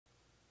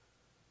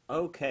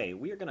Okay,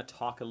 we are going to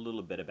talk a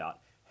little bit about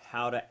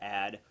how to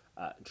add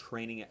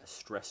training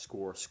stress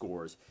score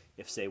scores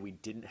if, say, we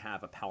didn't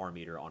have a power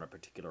meter on a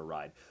particular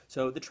ride.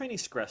 So the training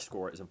stress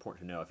score is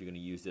important to know if you're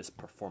going to use this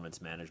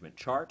performance management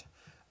chart.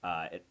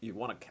 You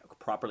want to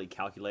properly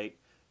calculate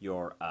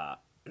your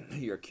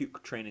your acute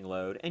training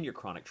load and your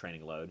chronic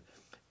training load.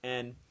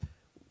 And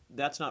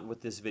that's not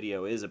what this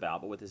video is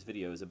about, but what this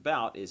video is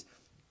about is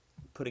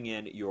putting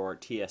in your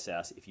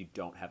TSS if you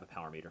don't have a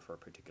power meter for a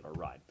particular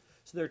ride.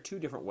 So there are two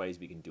different ways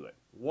we can do it.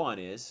 One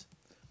is,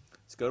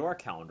 let's go to our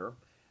calendar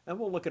and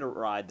we'll look at a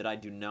ride that I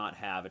do not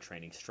have a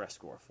training stress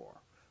score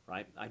for,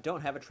 right? I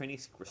don't have a training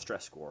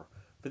stress score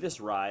for this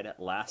ride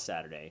last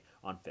Saturday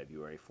on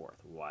February 4th.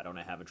 Why don't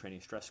I have a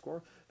training stress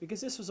score?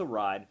 Because this was a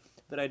ride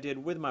that I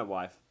did with my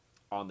wife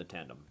on the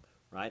tandem,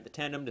 right? The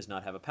tandem does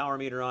not have a power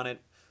meter on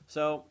it,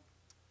 so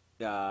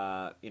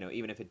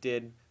even if it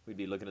did, we'd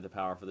be looking at the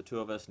power for the two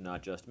of us,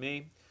 not just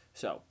me.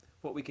 So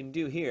what we can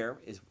do here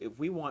is, if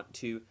we want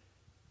to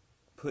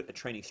put a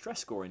training stress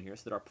score in here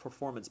so that our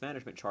performance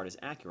management chart is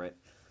accurate,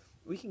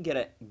 we can get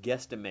a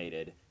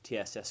guesstimated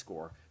TSS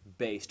score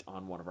based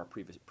on one of our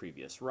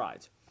previous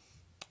rides,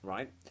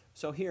 right?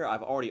 So here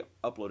I've already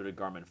uploaded a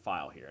Garmin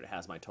file here. It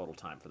has my total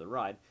time for the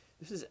ride.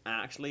 This is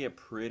actually a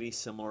pretty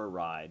similar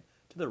ride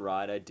to the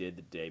ride I did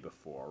the day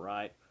before,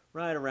 right?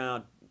 Right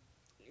around,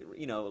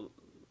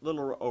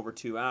 little over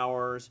 2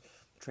 hours.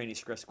 The training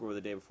stress score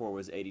the day before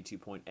was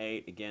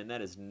 82.8. Again,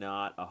 that is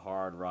not a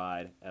hard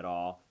ride at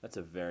all. That's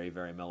a very,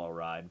 very mellow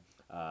ride.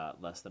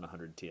 Less than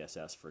 100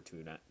 TSS for a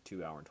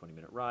 2 hour and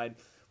 20-minute ride.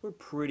 We're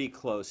pretty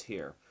close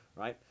here,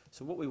 right?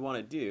 So what we want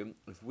to do,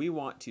 if we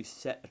want to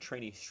set a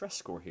training stress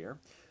score here,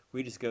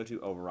 we just go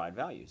to override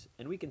values,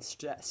 and we can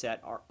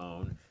set our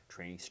own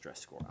training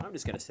stress score. I'm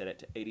just going to set it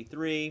to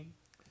 83,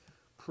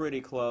 pretty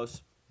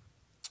close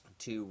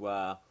to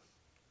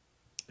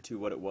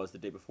what it was the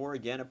day before.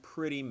 Again, a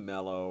pretty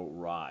mellow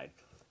ride.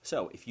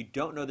 So if you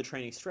don't know the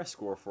training stress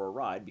score for a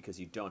ride because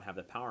you don't have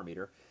the power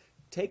meter,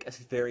 take a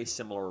very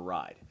similar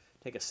ride.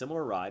 Take a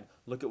similar ride,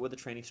 look at what the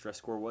training stress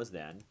score was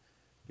then.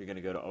 You're going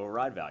to go to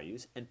override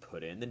values and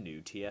put in the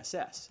new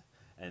TSS.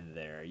 And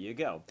there you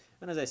go.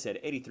 And as I said,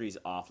 83 is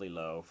awfully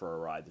low for a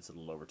ride that's a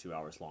little over 2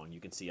 hours long.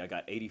 You can see I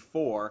got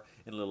 84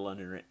 in a little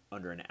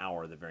under an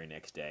hour the very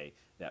next day.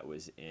 That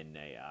was in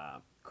a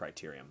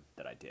criterium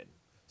that I did.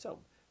 So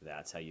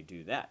that's how you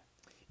do that.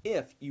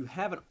 If you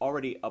haven't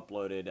already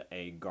uploaded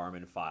a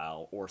Garmin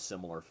file or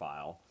similar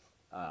file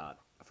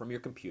from your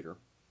computer,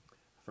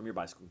 from your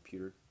bicycle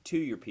computer to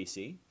your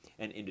PC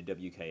and into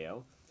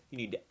WKO, you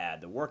need to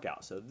add the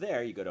workout. So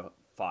there you go to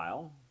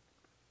File,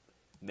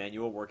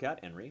 Manual Workout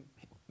Entry,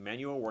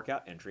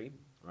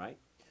 right?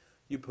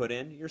 You put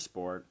in your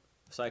sport,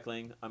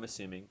 cycling, I'm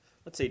assuming.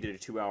 Let's say you did a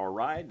 2-hour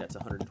ride, that's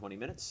 120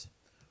 minutes,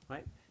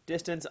 right?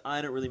 Distance,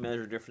 I don't really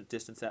measure different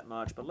distance that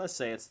much, but let's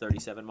say it's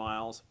 37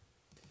 miles.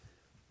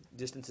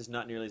 Distance is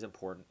not nearly as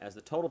important as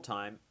the total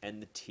time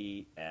and the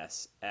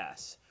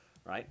TSS,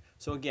 right?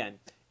 So again,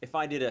 if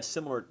I did a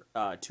similar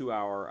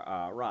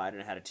 2-hour ride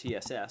and I had a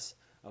TSS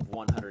of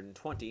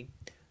 120,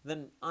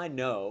 then I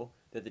know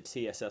that the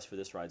TSS for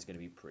this ride is going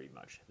to be pretty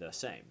much the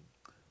same,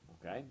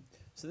 okay?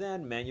 So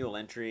then manual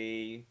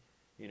entry,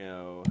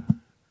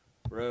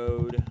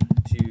 road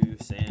to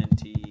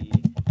Santee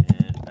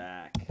and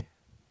back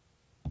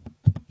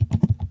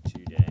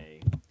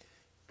today.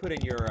 Put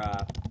in your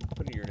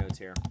notes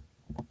here.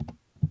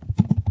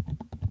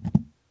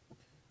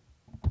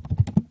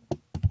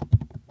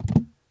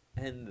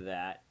 And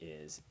that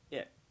is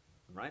it,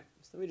 right?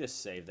 So we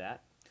just save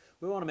that.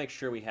 We want to make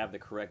sure we have the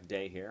correct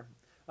day here.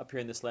 Up here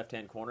in this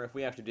left-hand corner, if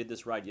we actually did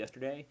this ride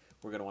yesterday,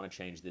 we're going to want to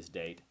change this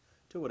date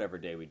to whatever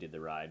day we did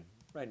the ride.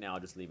 Right now, I'll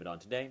just leave it on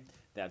today.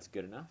 That's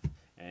good enough.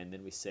 And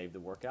then we save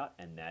the workout,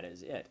 and that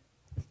is it.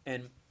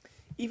 And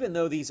even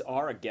though these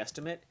are a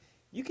guesstimate,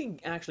 you can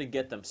actually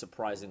get them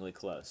surprisingly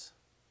close.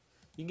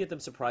 You can get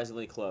them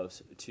surprisingly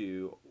close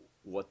to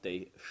what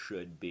they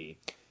should be.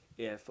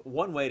 If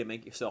one way to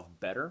make yourself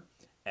better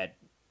at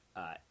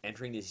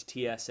entering the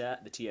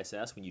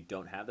TSS when you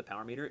don't have the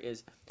power meter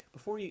is,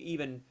 before you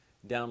even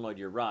download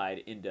your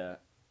ride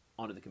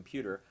onto the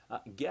computer,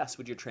 guess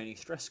what your training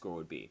stress score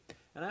would be.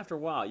 And after a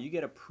while, you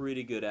get a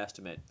pretty good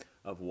estimate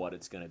of what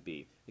it's going to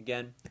be.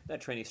 Again, that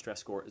training stress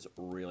score is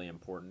really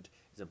important.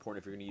 It's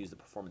important if you're going to use the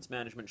performance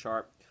management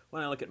chart.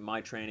 When I look at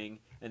my training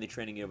and the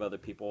training of other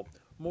people,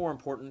 more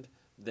important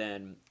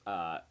than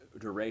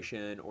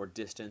duration or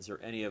distance or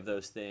any of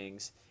those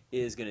things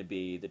is going to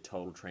be the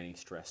total training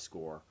stress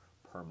score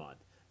per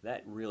month.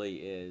 That really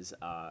is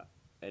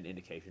an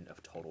indication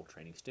of total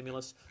training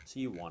stimulus, so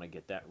you want to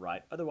get that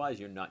right.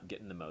 Otherwise, you're not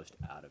getting the most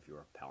out of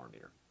your power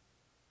meter.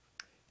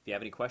 If you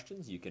have any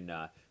questions, you can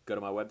go to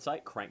my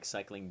website,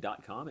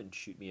 crankcycling.com, and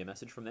shoot me a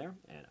message from there,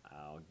 and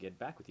I'll get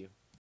back with you.